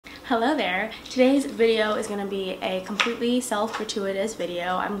Hello there. Today's video is going to be a completely self-gratuitous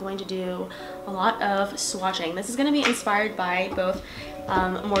video. I'm going to do a lot of swatching. This is going to be inspired by both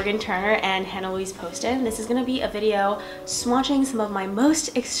Morgan Turner and Hannah Louise Poston. This is going to be a video swatching some of my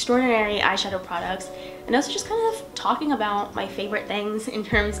most extraordinary eyeshadow products, and also just kind of talking about my favorite things in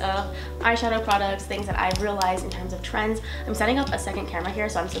terms of eyeshadow products, things that I've realized in terms of trends. I'm setting up a second camera here,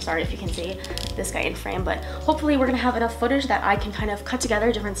 so I'm so sorry if you can see this guy in frame, but hopefully we're gonna have enough footage that I can kind of cut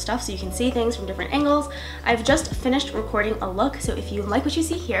together different stuff so you can see things from different angles. I've just finished recording a look, so if you like what you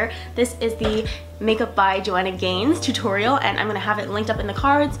see here, this is the Makeup by Joanna Gaines tutorial, and I'm gonna have it linked up in the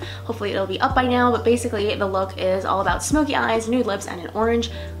cards. Hopefully it'll be up by now, but basically the look is all about smoky eyes, nude lips, and an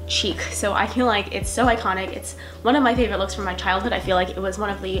orange cheek. So I feel like it's so iconic. It's one of my favorite looks from my childhood. I feel like it was one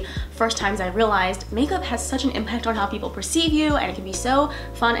of the first times I realized makeup has such an impact on how people perceive you, and it can be so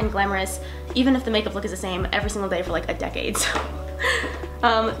fun and glamorous even if the makeup look is the same every single day for like a decade. So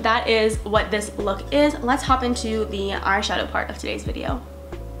that is what this look is. Let's hop into the eyeshadow part of today's video.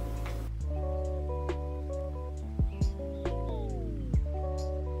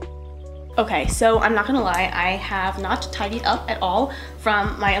 Okay, so I'm not gonna lie, I have not tidied up at all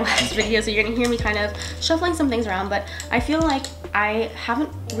from my last video, so you're gonna hear me kind of shuffling some things around, but I feel like I haven't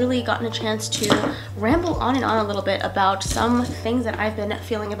really gotten a chance to ramble on and on a little bit about some things that I've been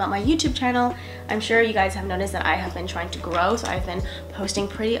feeling about my YouTube channel. I'm sure you guys have noticed that I have been trying to grow, so I've been posting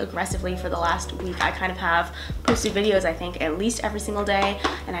pretty aggressively for the last week. I kind of have posted videos, I think, at least every single day,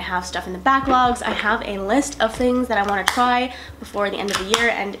 and I have stuff in the backlogs. I have a list of things that I want to try before the end of the year,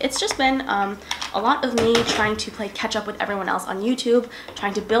 and it's just been a lot of me trying to play catch up with everyone else on YouTube,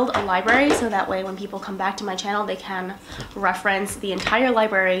 trying to build a library so that way when people come back to my channel they can reference the entire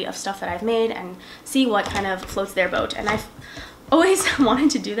library of stuff that I've made and see what kind of floats their boat. And I've always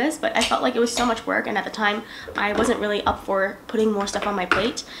wanted to do this, but I felt like it was so much work, and at the time I wasn't really up for putting more stuff on my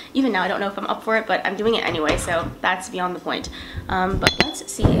plate. Even now I don't know if I'm up for it, but I'm doing it anyway, so that's beyond the point. But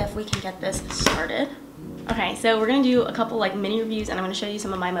let's see if we can get this started. Okay, so we're gonna do a couple like mini reviews, and I'm gonna show you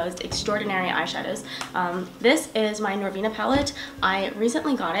some of my most extraordinary eyeshadows. This is my Norvina palette. I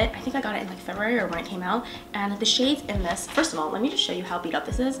recently got it. I think I got it in like February or when it came out, and the shades in this, first of all, let me just show you how beat up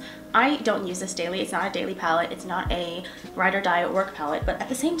this is. I don't use this daily. It's not a daily palette. It's not a ride or die work palette, but at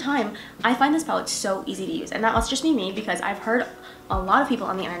the same time, I find this palette so easy to use, and that must just be me because I've heard a lot of people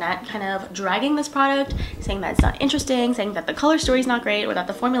on the internet kind of dragging this product, saying that it's not interesting, saying that the color story is not great, or that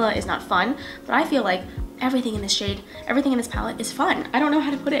the formula is not fun, but I feel like everything in this shade, everything in this palette is fun. I don't know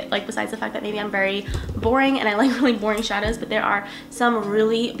how to put it, like besides the fact that maybe I'm very boring and I like really boring shadows, but there are some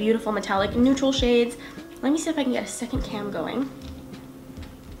really beautiful metallic neutral shades. Let me see if I can get a second cam going.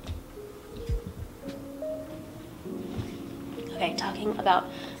 Okay, talking about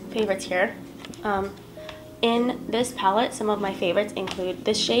favorites here. In this palette, some of my favorites include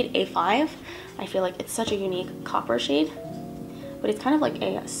this shade, A5. I feel like it's such a unique copper shade, but it's kind of like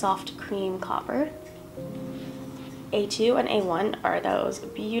a soft cream copper. A2 and A1 are those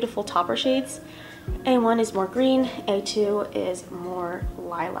beautiful topper shades. A1 is more green, A2 is more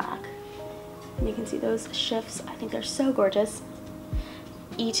lilac. And you can see those shifts. I think they're so gorgeous.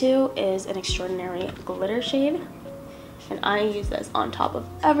 E2 is an extraordinary glitter shade, and I use this on top of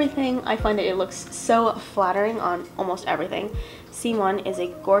everything. I find that it looks so flattering on almost everything. C1 is a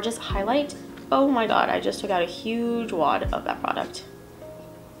gorgeous highlight. Oh my god, I just took out a huge wad of that product.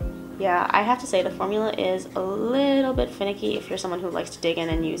 Yeah, I have to say the formula is a little bit finicky if you're someone who likes to dig in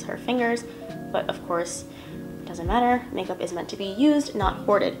and use her fingers, but of course, it doesn't matter. Makeup is meant to be used, not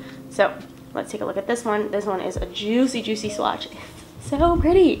hoarded. So let's take a look at this one. This one is a juicy, juicy swatch. It's so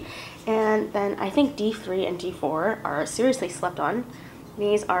pretty. And then I think D3 and D4 are seriously slept on.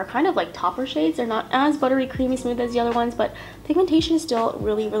 These are kind of like topper shades. They're not as buttery, creamy, smooth as the other ones, but pigmentation is still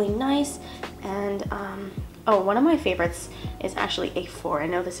really, really nice. And oh, one of my favorites is actually A4. I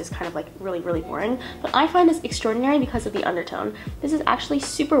know this is kind of like really, really boring, but I find this extraordinary because of the undertone. This is actually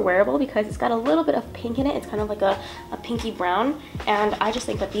super wearable because it's got a little bit of pink in it. It's kind of like a pinky brown, and I just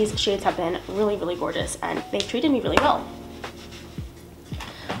think that these shades have been really, really gorgeous, and they've treated me really well.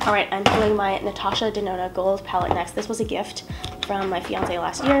 All right, I'm doing my Natasha Denona Gold palette next. This was a gift from my fiance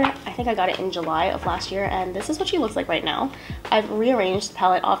last year. I think I got it in July of last year, and this is what she looks like right now. I've rearranged the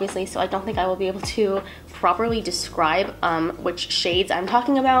palette, obviously, so I don't think I will be able to properly describe which shades I'm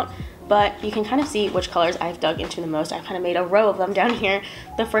talking about, but you can kind of see which colors I've dug into the most. I've kind of made a row of them down here.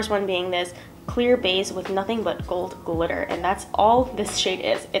 The first one being this clear base with nothing but gold glitter, and that's all this shade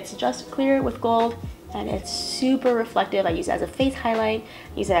is. It's just clear with gold, and it's super reflective. I use it as a face highlight,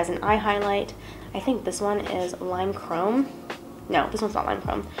 use it as an eye highlight. I think this one is lime chrome. No, this one's not lime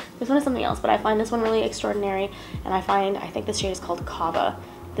chrome. This one is something else, but I find this one really extraordinary, and I think this shade is called Kava.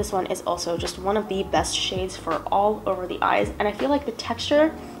 This one is also just one of the best shades for all over the eyes, and I feel like the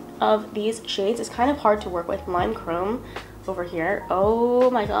texture of these shades is kind of hard to work with. Lime Chrome over here, oh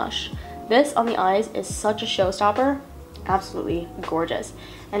my gosh, this on the eyes is such a showstopper. Absolutely gorgeous.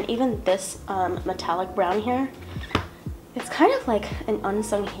 And even this metallic brown here, it's kind of like an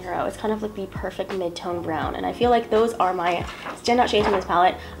unsung hero. It's kind of like the perfect mid-tone brown, and I feel like those are my standout shades in this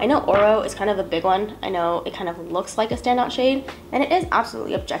palette. I know Oro is kind of a big one. I know it kind of looks like a standout shade, and it is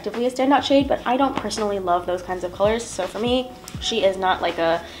absolutely objectively a standout shade, but I don't personally love those kinds of colors. So for me, she is not like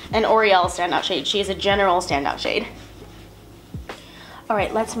an L'Oreal standout shade. She is a general standout shade. All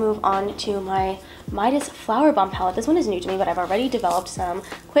right, let's move on to my Midas Flower Bomb palette. This one is new to me, but I've already developed some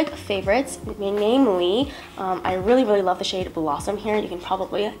quick favorites. Namely, I really love the shade Blossom here. You can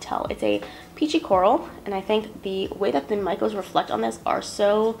probably tell it's a peachy coral, and I think the way that the micros reflect on this are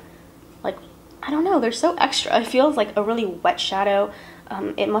so, like, I don't know, they're so extra. It feels like a really wet shadow.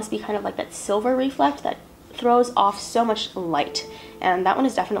 It must be kind of like that silver reflect that throws off so much light, and that one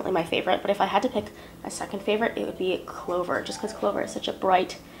is definitely my favorite. But if I had to pick a second favorite, it would be Clover, just because Clover is such a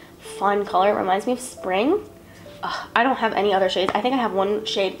bright, fun color. It reminds me of spring. I don't have any other shades. I think I have one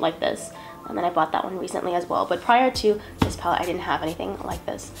shade like this, and then I bought that one recently as well, but prior to this palette I didn't have anything like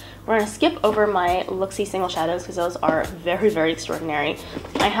this. We're going to skip over my looxi single shadows because those are very extraordinary.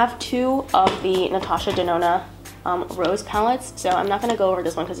 I have two of the Natasha Denona rose palettes, so I'm not going to go over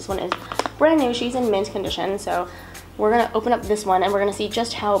this one because this one is brand new. She's in mint condition, so we're going to open up this one and we're going to see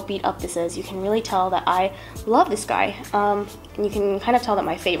just how beat up this is. You can really tell that I love this guy, and you can kind of tell that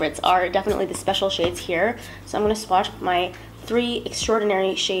my favorites are definitely the special shades here. So I'm going to swatch my three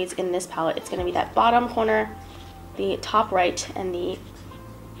extraordinary shades in this palette. It's going to be that bottom corner, the top right, and the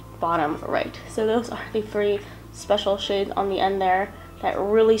bottom right. So those are the three special shades on the end there. That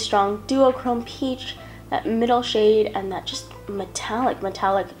really strong duochrome peach, that middle shade, and that just metallic,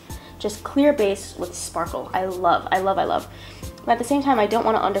 just clear base with sparkle. I love. But at the same time, I don't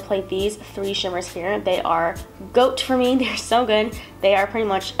want to underplay these three shimmers here. They are GOAT for me. They're so good. They are pretty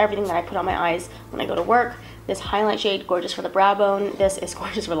much everything that I put on my eyes when I go to work. This highlight shade, gorgeous for the brow bone. This is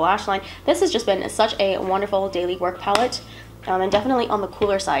gorgeous for the lash line. This has just been such a wonderful daily work palette, and definitely on the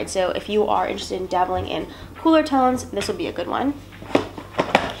cooler side. So if you are interested in dabbling in cooler tones, this would be a good one.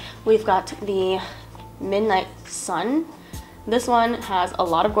 We've got the Midnight Sun. This one has a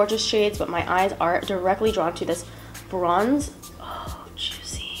lot of gorgeous shades, but my eyes are directly drawn to this bronze. Oh,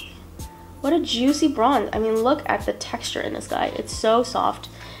 juicy. What a juicy bronze. I mean, look at the texture in this guy. It's so soft.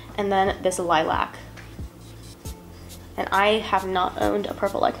 And then this lilac. And I have not owned a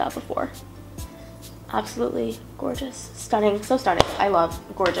purple like that before. Absolutely gorgeous. Stunning. So stunning. I love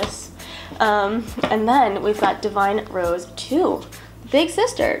gorgeous. And then we've got Divine Rose 2. Big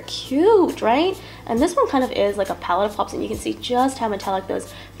sister. Cute, right? And this one kind of is like a palette of pops, and you can see just how metallic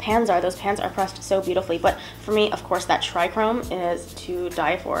those pans are. Those pans are pressed so beautifully. But for me, of course, that trichrome is to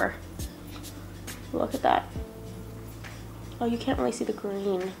die for. Look at that. Oh, you can't really see the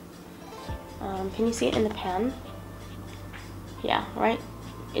green. Can you see it in the pan? Yeah, right?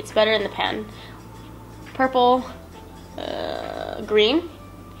 It's better in the pan. Purple, green,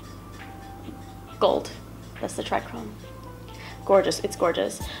 gold. That's the trichrome. Gorgeous. It's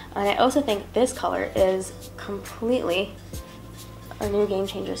gorgeous. And I also think this color is completely a new game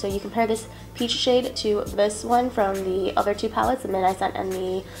changer. So you compare this peach shade to this one from the other two palettes, the Midnight Sun and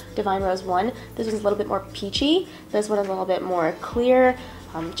the Divine Rose 1. This one's a little bit more peachy. This one is a little bit more clear.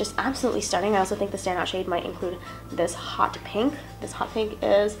 Just absolutely stunning. I also think the standout shade might include this hot pink. This hot pink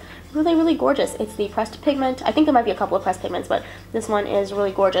is really gorgeous. It's the pressed pigment. I think there might be a couple of pressed pigments, but this one is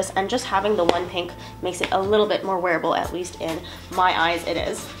really gorgeous, and just having the one pink makes it a little bit more wearable, at least in my eyes it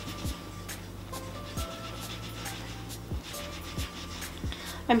is.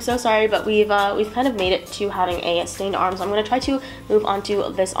 I'm so sorry, but we've kind of made it to having a stained arm, so I'm going to try to move on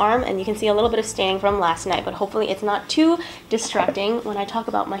to this arm, and you can see a little bit of staining from last night, but hopefully it's not too distracting when I talk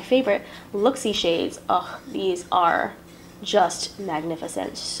about my favorite looxi shades. Oh, these are just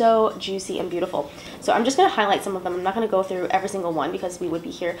magnificent, so juicy and beautiful. So I'm just going to highlight some of them. I'm not going to go through every single one because we would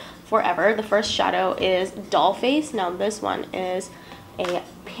be here forever. The first shadow is Dollface. Now this one is a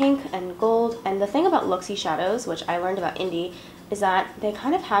pink and gold, and the thing about looxi shadows, which I learned about Indie, is that they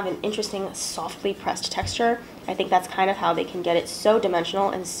kind of have an interesting softly pressed texture. I think that's kind of how they can get it so dimensional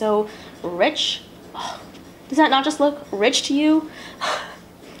and so rich. Oh, does that not just look rich to you?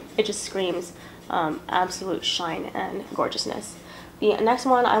 It just screams absolute shine and gorgeousness. The next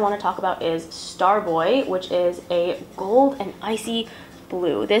one I want to talk about is Starboy, which is a gold and icy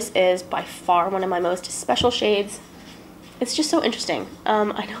blue. This is by far one of my most special shades. It's just so interesting.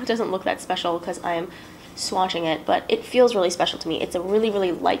 I know it doesn't look that special because I am swatching it, but it feels really special to me. It's a really,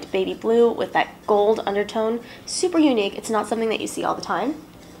 really light baby blue with that gold undertone. Super unique. It's not something that you see all the time.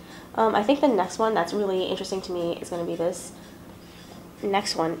 I think the next one that's really interesting to me is going to be this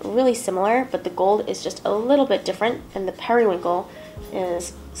next one. Really similar, but the gold is just a little bit different, and the periwinkle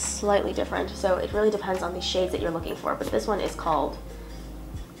is slightly different. So it really depends on the shades that you're looking for. But this one is called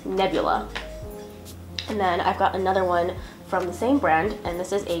Nebula. And then I've got another one from the same brand, and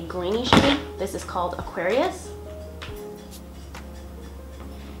this is a greeny shade. This is called Aquarius.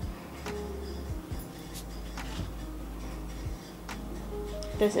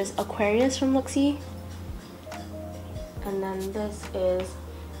 This is Aquarius from Looxi. And then this is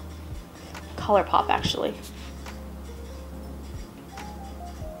Colourpop, actually.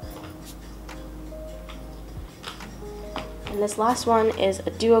 And this last one is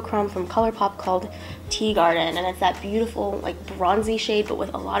a duochrome from Colourpop called Teagarden, and it's that beautiful like bronzy shade but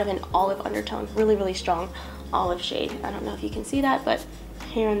with a lot of an olive undertone. Really, really strong olive shade. I don't know if you can see that, but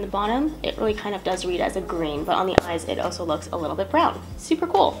here in the bottom it really kind of does read as a green, but on the eyes it also looks a little bit brown. Super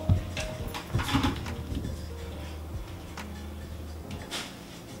cool.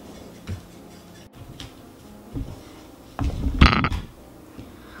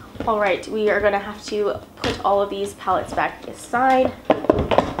 Alright, we are going to have to put all of these palettes back aside.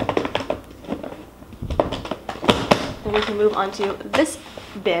 And we can move on to this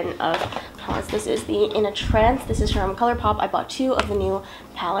bin of palettes. This is the In a Trance. This is from Colourpop. I bought 2 of the new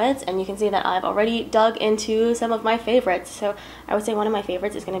palettes, and you can see that I've already dug into some of my favorites. So I would say one of my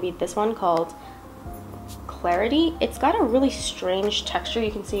favorites is going to be this one called Clarity. It's got a really strange texture.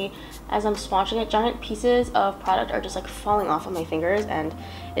 You can see as I'm swatching it, giant pieces of product are just like falling off of my fingers, and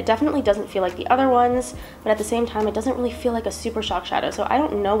it definitely doesn't feel like the other ones, but at the same time it doesn't really feel like a super shock shadow. So I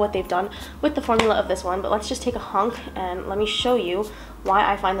don't know what they've done with the formula of this one, but let's just take a hunk and let me show you why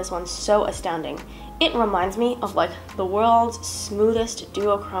I find this one so astounding. It reminds me of like the world's smoothest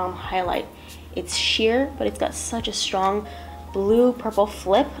duochrome highlight. It's sheer, but it's got such a strong blue purple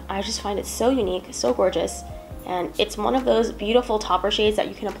flip. I just find it so unique, so gorgeous, and it's one of those beautiful topper shades that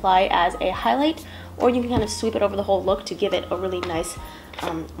you can apply as a highlight, or you can kind of sweep it over the whole look to give it a really nice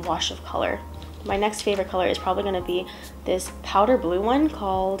wash of color. My next favorite color is probably going to be this powder blue one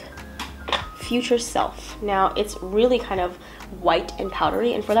called Future Self. Now it's really kind of white and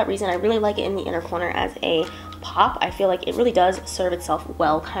powdery, and for that reason I really like it in the inner corner as a pop. I feel like it really does serve itself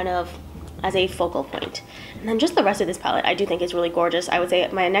well kind of as a focal point. And then just the rest of this palette I do think is really gorgeous. I would say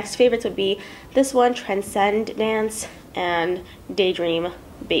my next favorites would be this one, Transcend Dance, and Daydream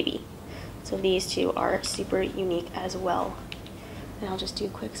Baby. So these 2 are super unique as well. And I'll just do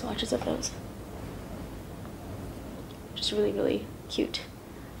quick swatches of those. Just really, really cute.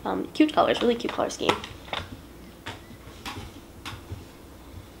 Cute colors, really cute color scheme.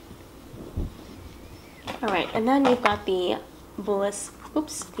 Alright, and then we've got the Miss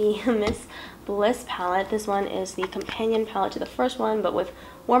Bliss palette. This one is the companion palette to the first one, but with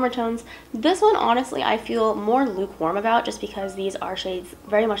warmer tones. This one, honestly, I feel more lukewarm about, just because these are shades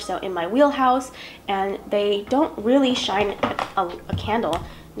very much so in my wheelhouse, and they don't really shine a candle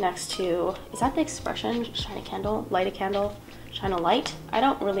next to, is that the expression? Shine a candle, light a candle, shine a light? I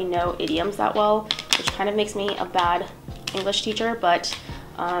don't really know idioms that well, which kind of makes me a bad English teacher, but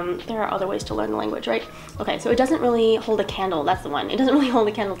there are other ways to learn the language, right? Okay, so it doesn't really hold a candle. That's the one. It doesn't really hold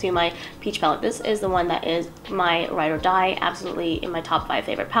a candle to my peach palette. This is the one that is my ride or die, absolutely in my top 5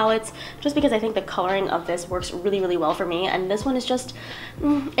 favorite palettes, just because I think the coloring of this works really, really well for me. And this one is just,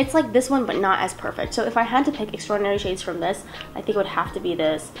 it's like this one, but not as perfect. So if I had to pick extraordinary shades from this, I think it would have to be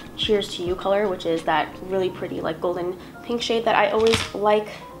this Cheers to You color, which is that really pretty like golden pink shade that I always like.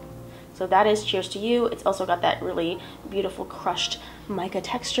 So that is Cheers to You. It's also got that really beautiful crushed mica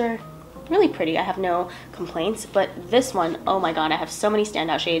texture. Really pretty, I have no complaints. But this one, oh my god, I have so many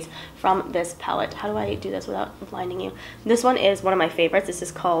standout shades from this palette. How do I do this without blinding you? This one is one of my favorites. This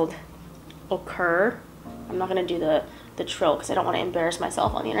is called Ochre. I'm not gonna do the trill because I don't want to embarrass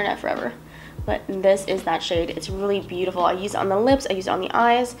myself on the internet forever. But this is that shade. It's really beautiful. I use it on the lips, I use it on the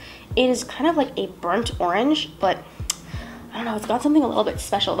eyes. It is kind of like a burnt orange, but I don't know, it's got something a little bit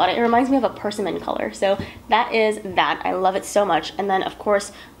special about it. It reminds me of a persimmon color. So that is that. I love it so much. And then, of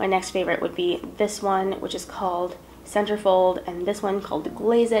course, my next favorite would be this one, which is called Centerfold, and this one called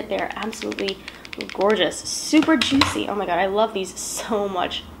Glaze It. They're absolutely gorgeous. Super juicy. Oh my god, I love these so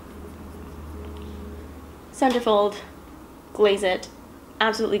much. Centerfold, Glaze It.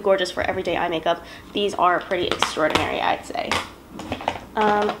 Absolutely gorgeous for everyday eye makeup. These are pretty extraordinary, I'd say.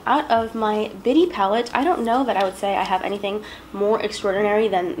 Out of my Biddy palette, I don't know that I would say I have anything more extraordinary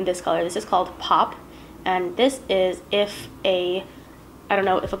than this color. This is called Pop, and this is if a I don't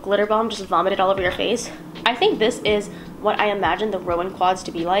know, if a glitter bomb just vomited all over your face. I think this is what I imagine the Rowan quads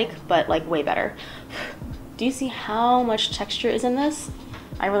to be like, but like way better. Do you see how much texture is in this?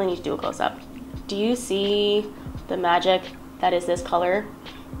 I really need to do a close-up. Do you see the magic that is this color?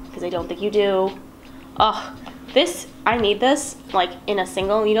 Because I don't think you do. Oh, this, I need this like in a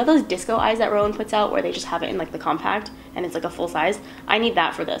single, you know those disco eyes that Rowan puts out where they just have it in like the compact and it's like a full size? I need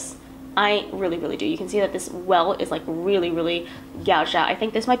that for this. I really, really do. You can see that this well is like really, really gouged out. I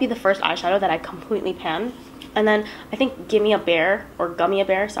think this might be the first eyeshadow that I completely pan. And then I think Gimme a Bear, or Gummy a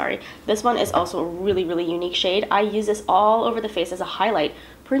Bear, sorry. This one is also a really, really unique shade. I use this all over the face as a highlight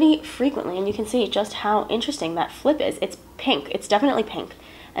pretty frequently, and you can see just how interesting that flip is. It's pink. It's definitely pink.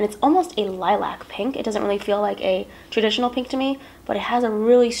 And it's almost a lilac pink. It doesn't really feel like a traditional pink to me, but it has a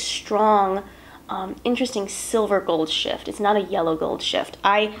really strong, interesting silver gold shift. It's not a yellow gold shift.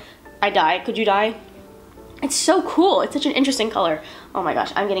 I die. Could you die? It's so cool. It's such an interesting color. Oh my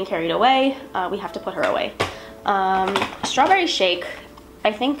gosh, I'm getting carried away. We have to put her away. Strawberry Shake,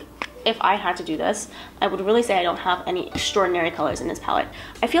 I think if I had to do this, I would really say I don't have any extraordinary colors in this palette.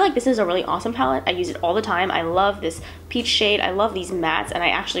 I feel like this is a really awesome palette. I use it all the time. I love this peach shade. I love these mattes, and I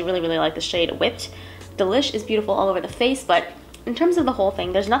actually really, really like the shade Whipped. Delish is beautiful all over the face, but in terms of the whole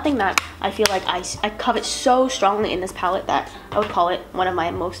thing, there's nothing that I feel like I covet so strongly in this palette that I would call it one of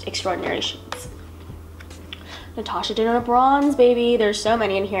my most extraordinary shades. Natasha Denona Bronze, baby. There's so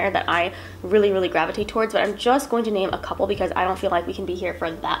many in here that I really, really gravitate towards, but I'm just going to name a couple because I don't feel like we can be here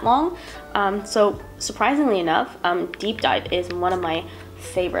for that long. So surprisingly enough, Deep Dive is one of my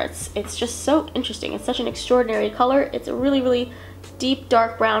favorites. It's just so interesting. It's such an extraordinary color. It's a really, really deep,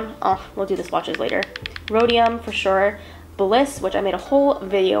 dark brown. Oh, we'll do the swatches later. Rhodium for sure. Bliss, which I made a whole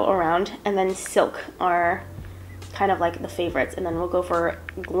video around, and then Silk are kind of like the favorites, and then we'll go for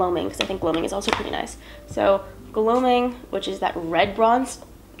Gloaming because I think Gloaming is also pretty nice. So Gloaming, which is that red bronze,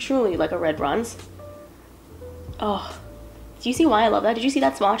 truly like a red bronze. Oh, do you see why I love that? Did you see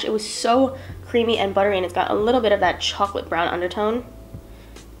that swatch? It was so creamy and buttery, and it's got a little bit of that chocolate brown undertone.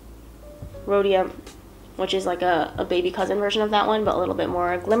 Rhodium, which is like a baby cousin version of that one, but a little bit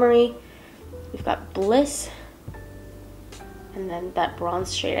more glimmery. We've got Bliss, and then that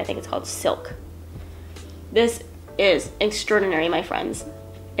bronze shade, I think it's called Silk. This is extraordinary, my friends.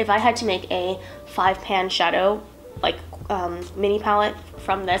 If I had to make a 5-pan shadow, like mini palette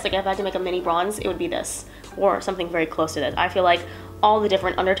from this, like if I had to make a mini bronze, it would be this, or something very close to this. I feel like all the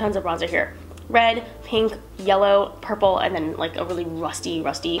different undertones of bronze are here. Red, pink, yellow, purple, and then like a really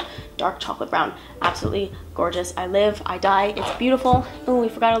rusty dark chocolate brown. Absolutely gorgeous. I live, I die, it's beautiful. Oh, we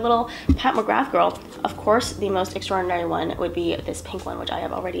forgot a little Pat McGrath girl. Of course, the most extraordinary one would be this pink one, which I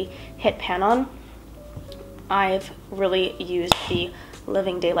have already hit pan on. I've really used the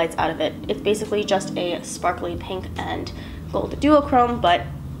living daylights out of it. It's basically just a sparkly pink and gold duochrome, but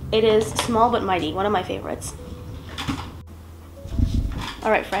it is small but mighty, one of my favorites. All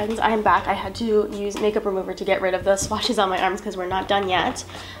right, friends, I am back. I had to use makeup remover to get rid of the swatches on my arms because we're not done yet.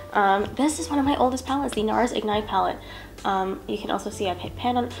 This is one of my oldest palettes, the NARS Ignite palette. You can also see I've hit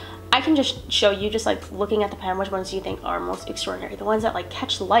pan on. I can just show you, just like looking at the pan, which ones do you think are most extraordinary? The ones that like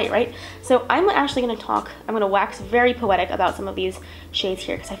catch the light, right? So I'm actually going to I'm going to wax very poetic about some of these shades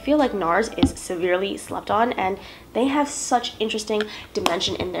here because I feel like NARS is severely slept on and they have such interesting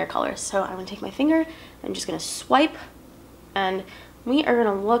dimension in their colors. So I'm going to take my finger, I'm just going to swipe, and we are going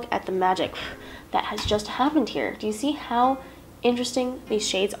to look at the magic that has just happened here. Do you see how interesting these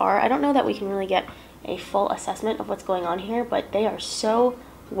shades are? I don't know that we can really get a full assessment of what's going on here, but they are so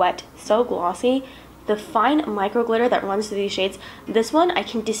wet, so glossy. The fine micro glitter that runs through these shades, this one I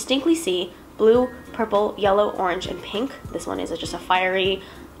can distinctly see blue, purple, yellow, orange, and pink. This one is just a fiery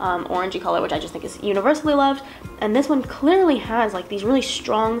orangey color, which I just think is universally loved. And this one clearly has like these really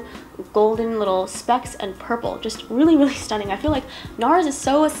strong golden little specks and purple. Just really, really stunning. I feel like NARS is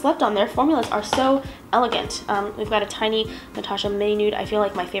so slept on. Their formulas are so elegant. We've got a tiny Natasha Mini Nude. I feel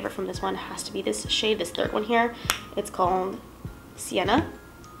like my favorite from this one has to be this shade, this third one here. It's called Sienna.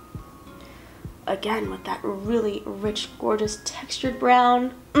 Again, with that really rich, gorgeous textured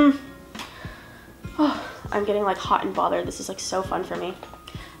brown. Oh, I'm getting like hot and bothered. This is like so fun for me.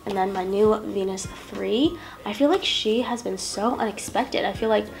 And then my new Venus 3. I feel like she has been so unexpected. I feel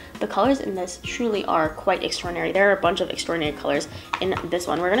like the colors in this truly are quite extraordinary. There are a bunch of extraordinary colors in this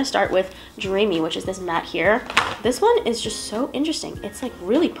one. We're gonna start with Dreamy, which is this matte here. This one is just so interesting. It's like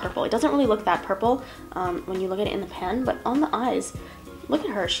really purple. It doesn't really look that purple when you look at it in the pan, but on the eyes, look at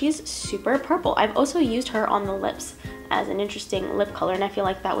her. She's super purple. I've also used her on the lips as an interesting lip color, and I feel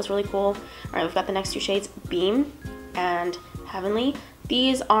like that was really cool. All right, we've got the next two shades, Beam and Heavenly.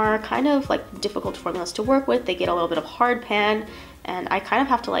 These are kind of like difficult formulas to work with. They get a little bit of hard pan, and I kind of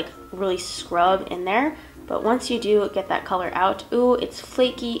have to like really scrub in there. But once you do get that color out, ooh, it's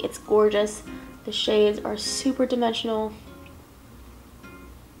flaky, it's gorgeous. The shades are super dimensional.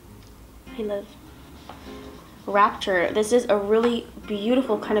 I live. Rapture. This is a really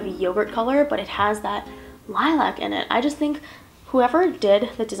beautiful kind of yogurt color, but it has that lilac in it. I just think whoever did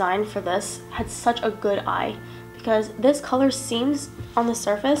the design for this had such a good eye, because this color seems on the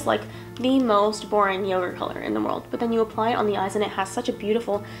surface like the most boring yogurt color in the world, but then you apply it on the eyes and it has such a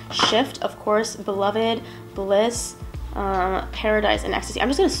beautiful shift. Of course, Beloved, Bliss, Paradise, and Ecstasy. I'm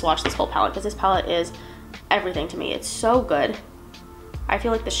just gonna swatch this whole palette because this palette is everything to me. It's so good. I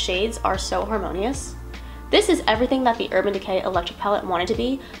feel like the shades are so harmonious. This is everything that the Urban Decay Electric palette wanted to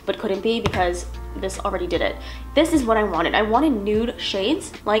be, but couldn't be because this already did it. This is what I wanted. I wanted nude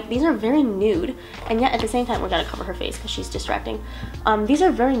shades. Like, these are very nude, and yet at the same time, we're gonna cover her face because she's distracting. These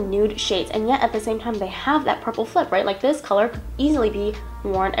are very nude shades, and yet at the same time, they have that purple flip, right? Like, this color could easily be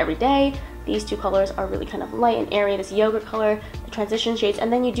worn every day. These two colors are really kind of light and airy, this yogurt color, the transition shades,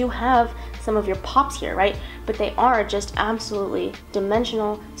 and then you do have some of your pops here, right? But they are just absolutely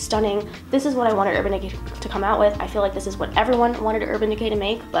dimensional, stunning. This is what I wanted Urban Decay to come out with. I feel like this is what everyone wanted Urban Decay to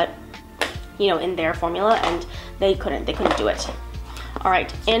make, but you know, in their formula, and they couldn't do it. All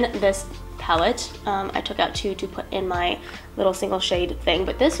right, in this palette, I took out two to put in my little single shade thing,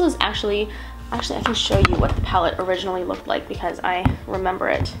 but this was actually I can show you what the palette originally looked like because I remember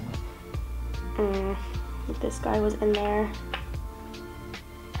it. This guy was in there,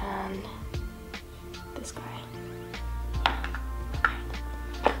 and this guy.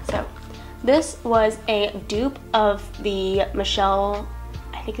 So this was a dupe of the Michelle,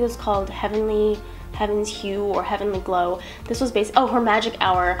 I think it was called Heaven's Hue or Heavenly Glow. This was based, oh, her Magic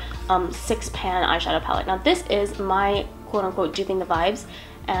Hour 6-pan eyeshadow palette. Now this is my quote-unquote duping the vibes,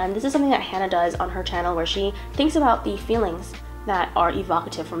 and this is something that Hannah does on her channel where she thinks about the feelings that are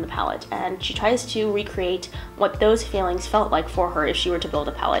evocative from the palette, and she tries to recreate what those feelings felt like for her if she were to build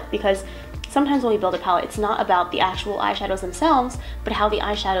a palette, because sometimes when we build a palette, it's not about the actual eyeshadows themselves, but how the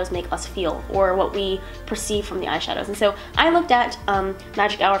eyeshadows make us feel or what we perceive from the eyeshadows. And so I looked at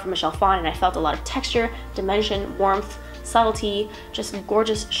Magic Hour from Michelle Phan, and I felt a lot of texture, dimension, warmth, subtlety, just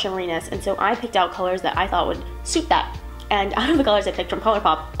gorgeous shimmeriness. And so I picked out colors that I thought would suit that. And out of the colors I picked from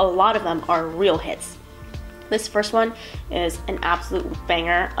Colourpop, a lot of them are real hits. This first one is an absolute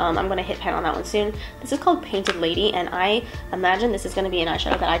banger. I'm gonna hit pan on that one soon. This is called Painted Lady, and I imagine this is gonna be an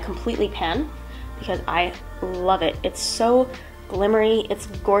eyeshadow that I completely pan because I love it. It's so glimmery, it's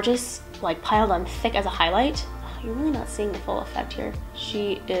gorgeous, like piled on thick as a highlight. You're really not seeing the full effect here.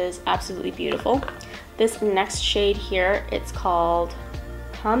 She is absolutely beautiful. This next shade here, it's called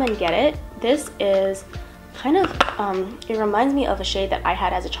Come and Get It. This is kind of, it reminds me of a shade that I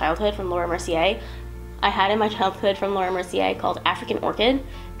had as a childhood from Laura Mercier. I had in my childhood from Laura Mercier called African Orchid,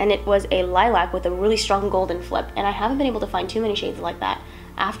 and it was a lilac with a really strong golden flip, and I haven't been able to find too many shades like that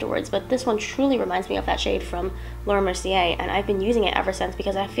afterwards, but this one truly reminds me of that shade from Laura Mercier, and I've been using it ever since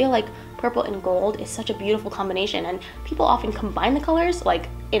because I feel like purple and gold is such a beautiful combination, and people often combine the colors like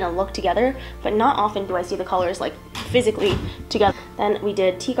in a look together, but not often do I see the colors like physically together. Then we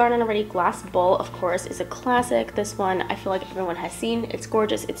did Teagarden already. Glass Bowl, of course, is a classic. This one I feel like everyone has seen. It's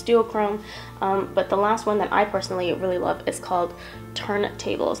gorgeous, it's duochrome, but the last one that I personally really love is called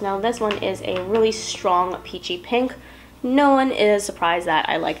Turntables. Now this one is a really strong peachy pink. No one is surprised that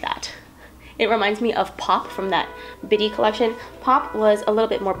I like that. It reminds me of Pop from that Biddy collection. Pop was a little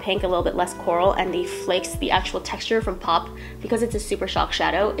bit more pink, a little bit less coral, and the flakes, the actual texture from Pop, because it's a Super Shock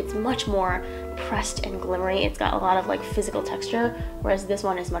shadow, it's much more pressed and glimmery. It's got a lot of like physical texture, whereas this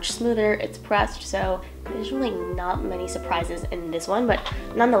one is much smoother, it's pressed, so there's really not many surprises in this one, but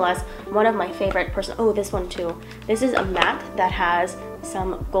nonetheless, one of my favorite oh, this one too. This is a matte that has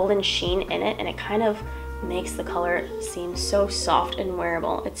some golden sheen in it, and it kind of makes the color seem so soft and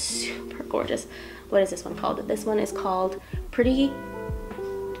wearable. It's super gorgeous. What is this one called? This one is called Pretty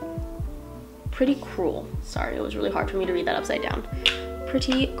Cruel. Sorry, it was really hard for me to read that upside down.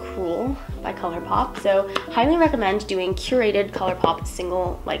 Pretty Cruel by Colourpop. So highly recommend doing curated Colourpop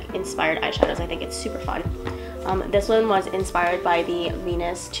single like inspired eyeshadows. I think it's super fun. This one was inspired by the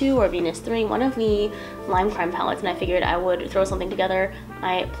Venus 2 or Venus 3, one of the Lime Crime palettes, and I figured I would throw something together.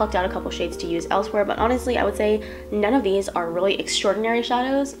 I plucked out a couple shades to use elsewhere, but honestly I would say none of these are really extraordinary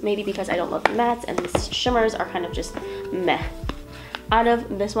shadows, maybe because I don't love the mattes and the shimmers are kind of just meh. Out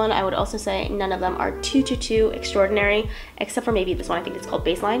of this one, I would also say none of them are too extraordinary, except for maybe this one. I think it's called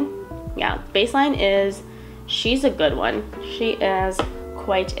Baseline. Yeah, Baseline is, she's a good one. She is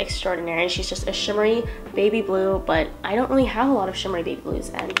quite extraordinary. She's just a shimmery baby blue, but I don't really have a lot of shimmery baby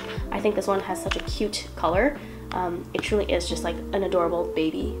blues, and I think this one has such a cute color. it truly is just like an adorable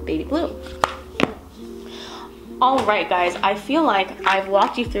baby blue. Alright guys, I feel like I've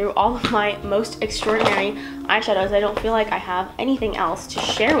walked you through all of my most extraordinary eyeshadows. I don't feel like I have anything else to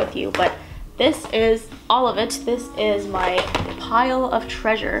share with you, but this is all of it. This is my pile of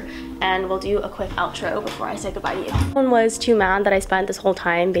treasure, and we'll do a quick outro before I say goodbye to you. Everyone was too mad that I spent this whole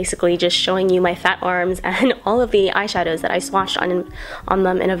time basically just showing you my fat arms and all of the eyeshadows that I swatched on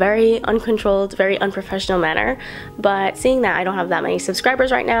them in a very uncontrolled, very unprofessional manner. But seeing that I don't have that many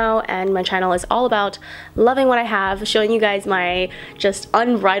subscribers right now, and my channel is all about loving what I have, showing you guys my just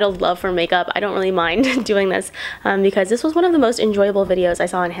unbridled love for makeup, I don't really mind doing this because this was one of the most enjoyable videos I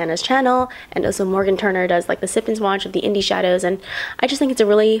saw on Hannah's channel, and also Morgan Turner does like the sip and swatch of the indie shadows, and I just think it's a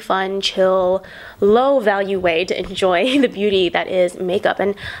really fun, chill, low value way to enjoy the beauty that is makeup.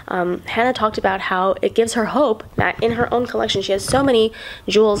 And Hannah talked about how it gives her hope that in her own collection she has so many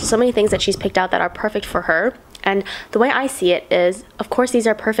jewels, so many things that she's picked out that are perfect for her. And the way I see it is, of course these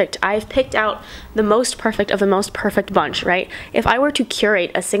are perfect. I've picked out the most perfect of the most perfect bunch, right? If I were to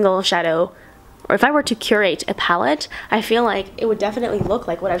curate a single shadow, or if I were to curate a palette, I feel like it would definitely look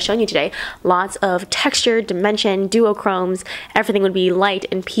like what I've shown you today. Lots of texture, dimension, duochromes, everything would be light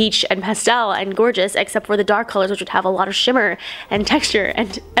and peach and pastel and gorgeous, except for the dark colors, which would have a lot of shimmer and texture,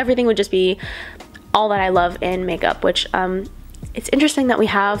 and everything would just be all that I love in makeup, which it's interesting that we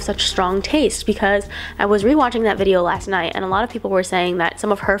have such strong taste, because I was rewatching that video last night and a lot of people were saying that some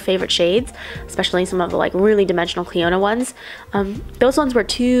of her favorite shades, especially some of the like really dimensional Cliona ones, those ones were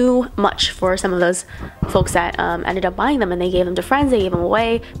too much for some of those folks that ended up buying them, and they gave them to friends, they gave them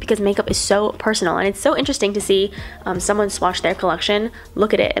away, because makeup is so personal. And it's so interesting to see someone swatch their collection,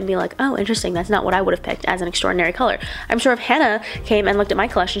 look at it and be like, oh interesting, that's not what I would have picked as an extraordinary color. I'm sure if Hannah came and looked at my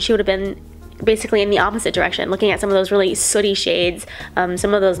collection, she would have been basically in the opposite direction, looking at some of those really sooty shades,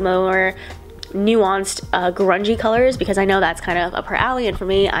 some of those more nuanced grungy colors, because I know that's kind of up her alley. And for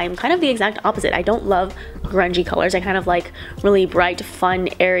me, I'm kind of the exact opposite. I don't love grungy colors. I kind of like really bright, fun,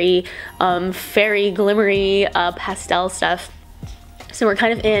 airy, fairy, glimmery pastel stuff. So we're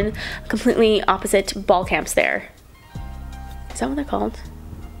kind of in completely opposite ball camps there. Is that what they're called?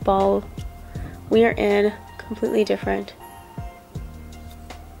 Ball. We are in completely different.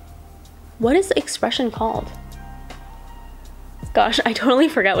 What is the expression called? Gosh, I totally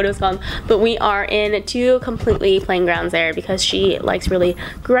forgot what it was called, but we are in two completely plain grounds there, because she likes really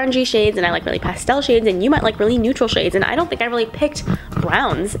grungy shades and I like really pastel shades, and you might like really neutral shades, and I don't think I really picked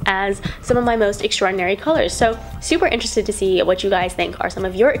browns as some of my most extraordinary colors. So super interested to see what you guys think are some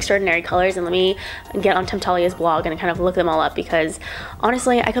of your extraordinary colors, and let me get on Temptalia's blog and kind of look them all up, because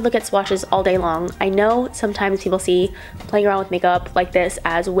honestly I could look at swatches all day long. I know sometimes people see playing around with makeup like this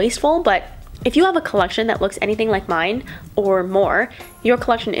as wasteful, but if you have a collection that looks anything like mine or more, your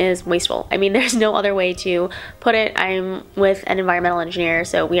collection is wasteful. I mean, there's no other way to put it. I'm with an environmental engineer,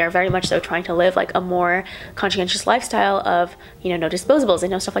 so we are very much so trying to live like a more conscientious lifestyle of, you know, no disposables and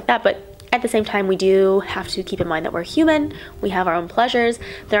no stuff like that. But at the same time, we do have to keep in mind that we're human, we have our own pleasures,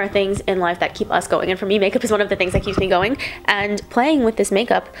 there are things in life that keep us going, and for me, makeup is one of the things that keeps me going, and playing with this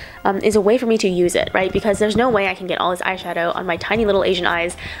makeup is a way for me to use it, right? Because there's no way I can get all this eyeshadow on my tiny little Asian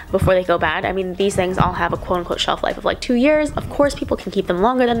eyes before they go bad. I mean, these things all have a quote-unquote shelf life of like 2 years. Of course, people can keep them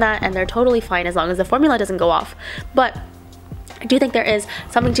longer than that, and they're totally fine as long as the formula doesn't go off. But I do think there is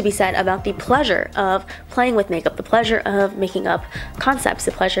something to be said about the pleasure of playing with makeup, the pleasure of making up concepts,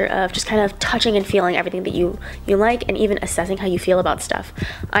 the pleasure of just kind of touching and feeling everything that you like, and even assessing how you feel about stuff.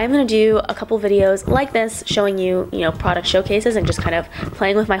 I'm going to do a couple videos like this showing you, product showcases and just kind of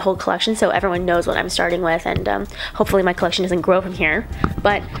playing with my whole collection so everyone knows what I'm starting with, and hopefully my collection doesn't grow from here.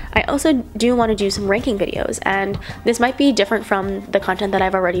 But I also do want to do some ranking videos, and this might be different from the content that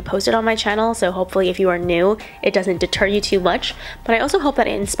I've already posted on my channel, so hopefully if you are new, it doesn't deter you too much. But I also hope that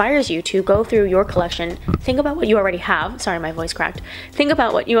it inspires you to go through your collection, think about what you already have, sorry my voice cracked, think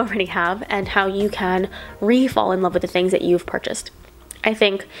about what you already have and how you can re-fall in love with the things that you've purchased. I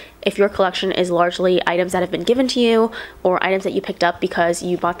think if your collection is largely items that have been given to you or items that you picked up because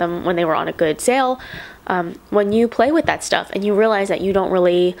you bought them when they were on a good sale, when you play with that stuff and you realize that you don't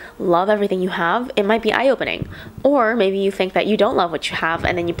really love everything you have, it might be eye-opening. Or maybe you think that you don't love what you have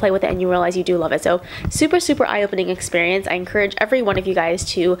and then you play with it and you realize you do love it. So super eye-opening experience. I encourage every one of you guys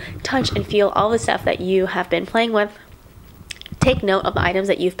to touch and feel all the stuff that you have been playing with. take note of the items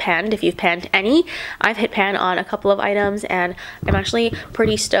that you've panned, if you've panned any. I've hit pan on a couple of items, and I'm actually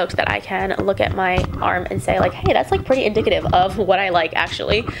pretty stoked that I can look at my arm and say like, hey, that's like pretty indicative of what I like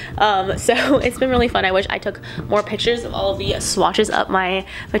actually. So it's been really fun. I wish I took more pictures of all of the swatches up my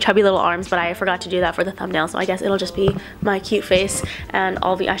chubby little arms, but I forgot to do that for the thumbnail, so I guess it'll just be my cute face and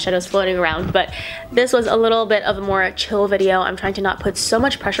all the eyeshadows floating around. But this was a little bit of a more chill video. I'm trying to not put so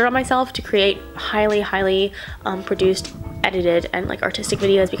much pressure on myself to create highly produced, edited, and like artistic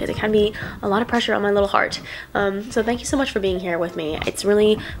videos, because it can be a lot of pressure on my little heart. So thank you so much for being here with me. It's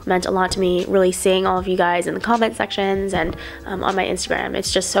really meant a lot to me, really seeing all of you guys in the comment sections and on my Instagram.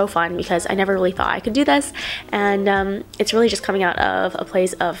 It's just so fun because I never really thought I could do this, and it's really just coming out of a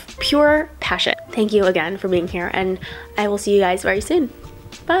place of pure passion. Thank you again for being here, and I will see you guys very soon.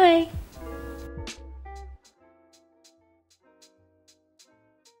 Bye!